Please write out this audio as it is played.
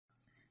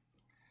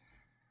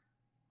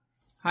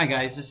Hi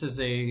guys, this is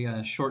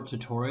a short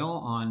tutorial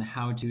on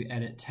how to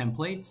edit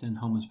templates in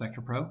Home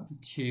Inspector Pro.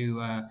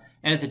 To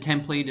edit the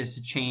template is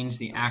to change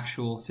the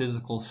actual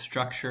physical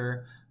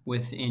structure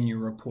within your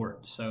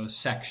report. So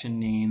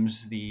section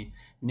names, the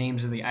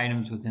names of the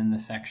items within the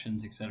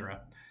sections,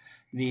 etc.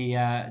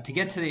 To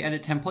get to the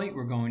edit template,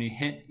 we're going to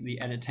hit the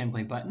edit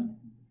template button.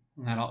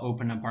 And that'll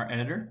open up our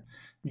editor.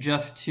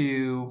 Just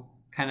to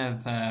kind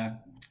of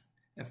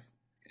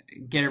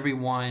get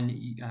everyone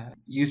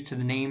used to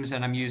the names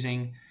that I'm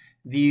using.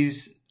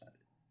 These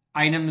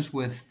items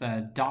with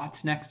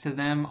dots next to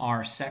them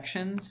are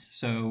sections.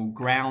 So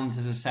grounds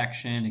is a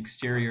section,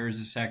 exterior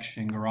is a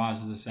section, garage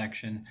is a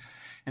section.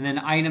 And then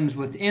items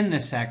within the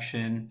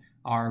section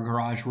are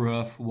garage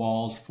roof,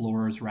 walls,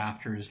 floors,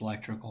 rafters,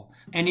 electrical.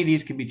 Any of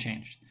these can be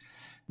changed.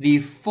 The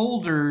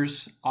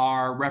folders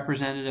are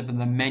representative of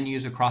the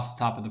menus across the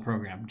top of the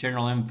program.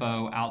 General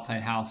info,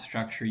 outside house,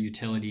 structure,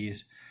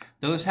 utilities.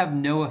 Those have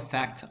no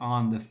effect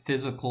on the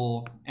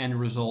physical end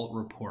result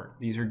report.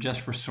 These are just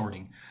for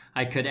sorting.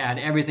 I could add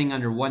everything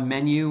under one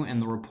menu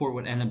and the report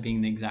would end up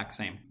being the exact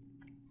same.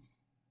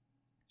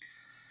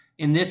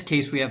 In this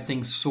case, we have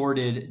things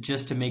sorted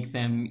just to make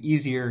them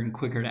easier and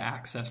quicker to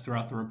access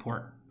throughout the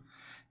report.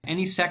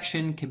 Any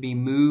section can be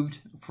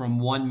moved from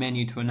one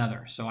menu to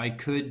another. So I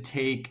could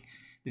take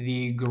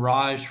the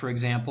garage, for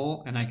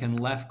example, and I can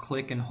left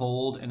click and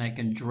hold and I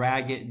can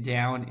drag it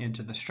down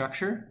into the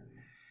structure.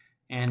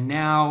 And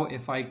now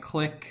if I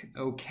click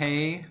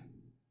OK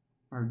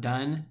or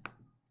done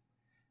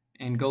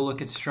and go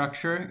look at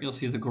structure, you'll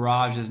see the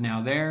garage is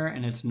now there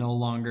and it's no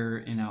longer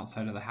in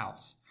outside of the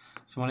house.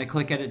 So when I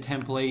click edit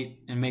template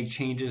and make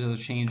changes,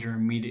 those changes are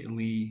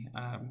immediately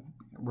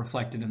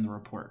reflected in the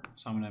report.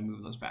 So I'm going to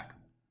move those back.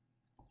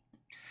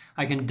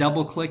 I can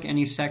double click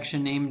any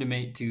section name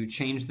to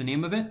change the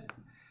name of it.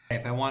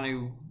 If I want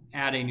to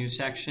add a new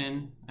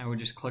section, I would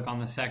just click on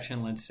the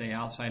section, let's say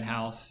outside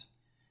house,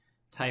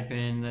 type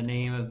in the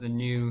name of the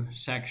new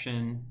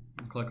section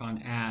and click on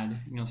add,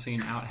 and you'll see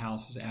an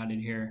outhouse is added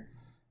here.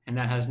 And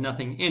that has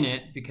nothing in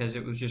it because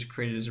it was just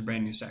created as a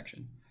brand new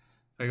section.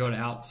 If I go to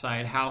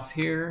outside house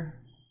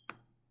here,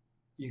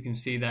 you can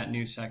see that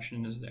new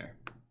section is there.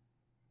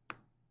 I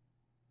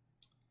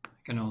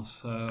can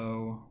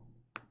also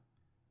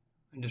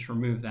just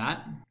remove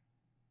that.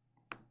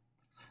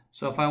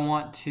 So if I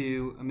want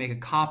to make a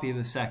copy of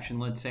the section,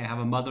 let's say I have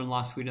a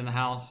mother-in-law suite in the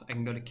house, I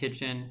can go to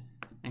kitchen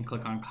and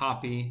click on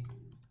copy,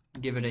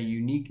 give it a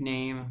unique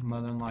name,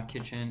 mother-in-law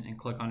kitchen, and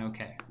click on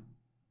OK.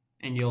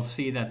 And you'll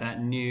see that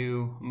that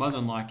new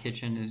mother-in-law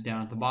kitchen is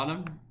down at the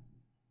bottom.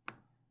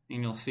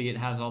 And you'll see it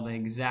has all the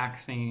exact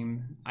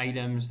same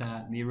items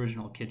that the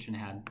original kitchen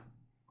had.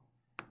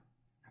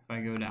 If I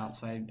go to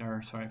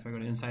if I go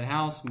to inside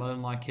house,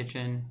 mother-in-law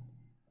kitchen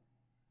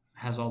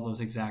has all those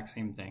exact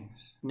same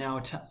things. Now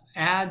to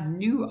add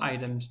new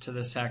items to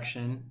the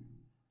section,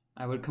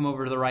 I would come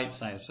over to the right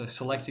side. So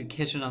selected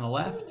kitchen on the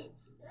left.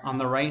 On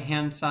the right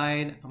hand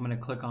side, I'm going to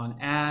click on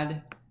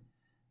add.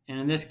 And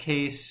in this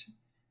case,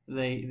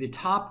 the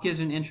top gives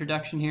an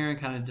introduction here and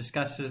kind of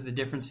discusses the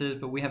differences,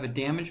 but we have a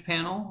damage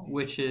panel,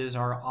 which is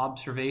our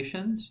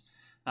observations.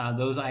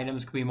 Those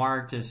items can be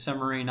marked as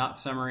summary, not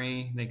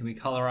summary. They can be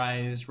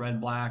colorized,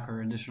 red, black,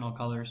 or additional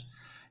colors.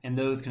 And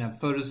those can have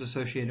photos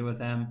associated with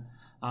them.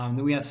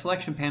 Then we have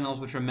selection panels,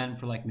 which are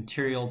meant for like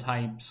material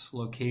types,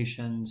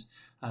 locations,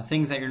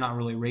 things that you're not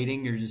really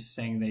rating. You're just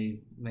saying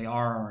they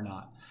are or are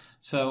not.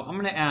 So I'm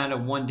going to add a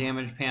one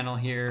damage panel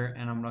here,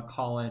 and I'm going to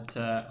call it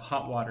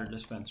hot water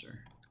dispenser.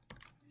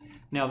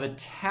 Now the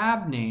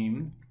tab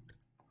name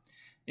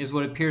is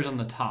what appears on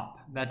the top.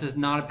 That does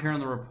not appear on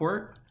the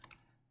report.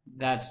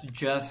 That's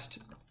just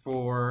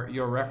for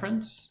your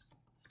reference.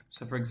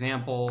 So for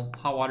example,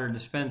 hot water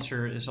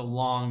dispenser is a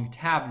long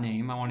tab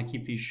name. I want to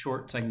keep these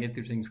short so I can get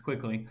through things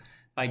quickly.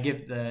 If I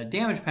give the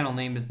damage panel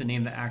name is the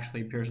name that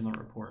actually appears in the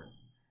report.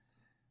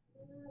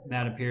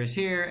 That appears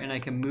here, and I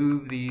can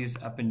move these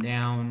up and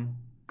down,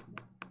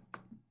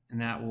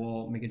 and that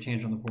will make a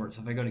change on the report.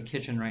 So if I go to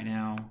kitchen right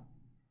now,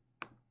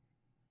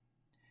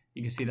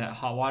 you can see that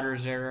hot water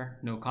is there,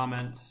 no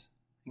comments.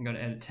 You can go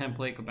to edit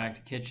template, go back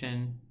to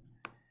kitchen.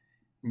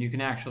 And you can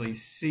actually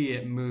see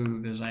it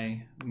move as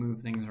I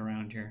move things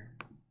around here.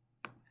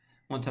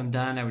 Once I'm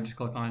done, I would just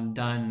click on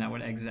done, and that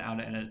would exit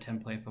out of edit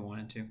template if I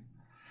wanted to.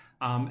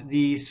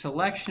 The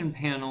selection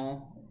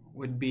panel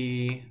would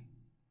be,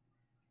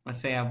 let's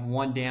say I have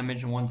one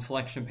damage and one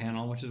selection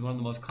panel, which is one of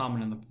the most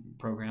common in the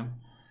program.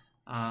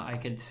 I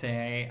could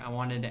say I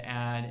wanted to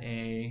add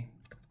a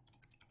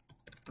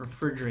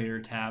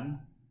refrigerator tab.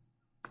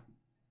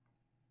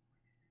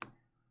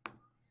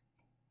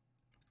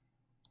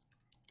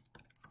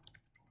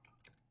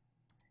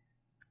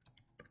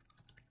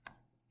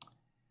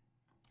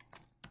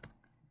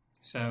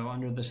 So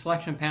under the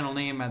selection panel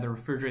name, either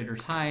refrigerator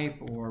type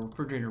or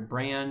refrigerator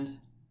brand,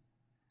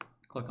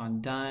 click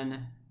on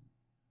done.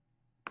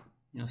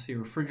 You'll see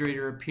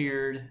refrigerator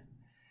appeared.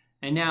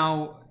 And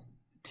now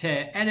to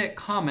edit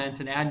comments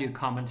and add new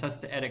comments, that's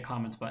the edit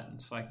comments button.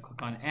 So I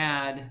click on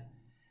add,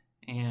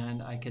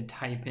 and I could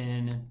type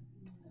in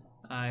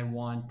I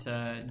want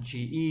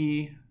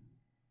GE,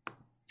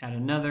 add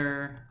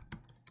another,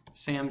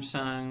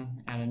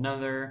 Samsung, add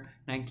another,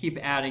 and I can keep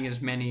adding as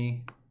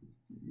many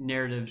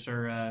narratives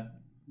or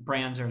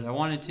brands as I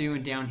wanted to,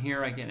 and down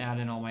here I can add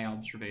in all my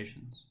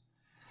observations.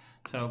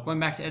 So going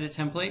back to edit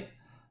template,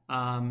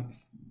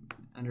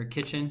 under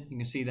kitchen, you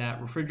can see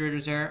that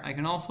refrigerator's there. I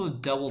can also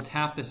double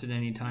tap this at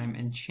any time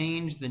and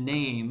change the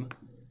name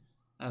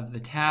of the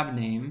tab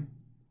name,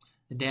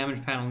 the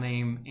damage panel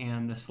name,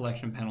 and the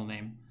selection panel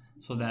name,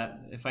 so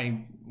that if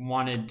I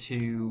wanted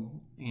to,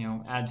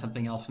 add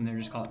something else in there,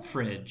 just call it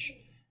fridge,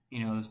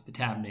 as the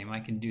tab name,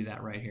 I can do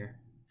that right here.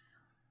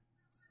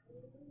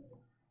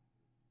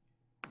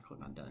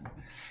 Click on done.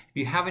 If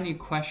you have any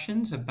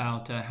questions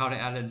about how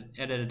to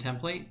edit a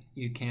template,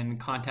 you can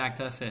contact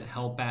us at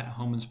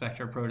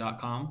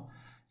help@homeinspectorpro.com.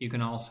 You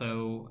can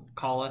also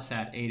call us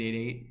at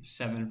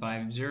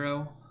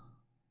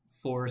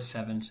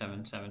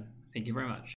 888-750-4777. Thank you very much.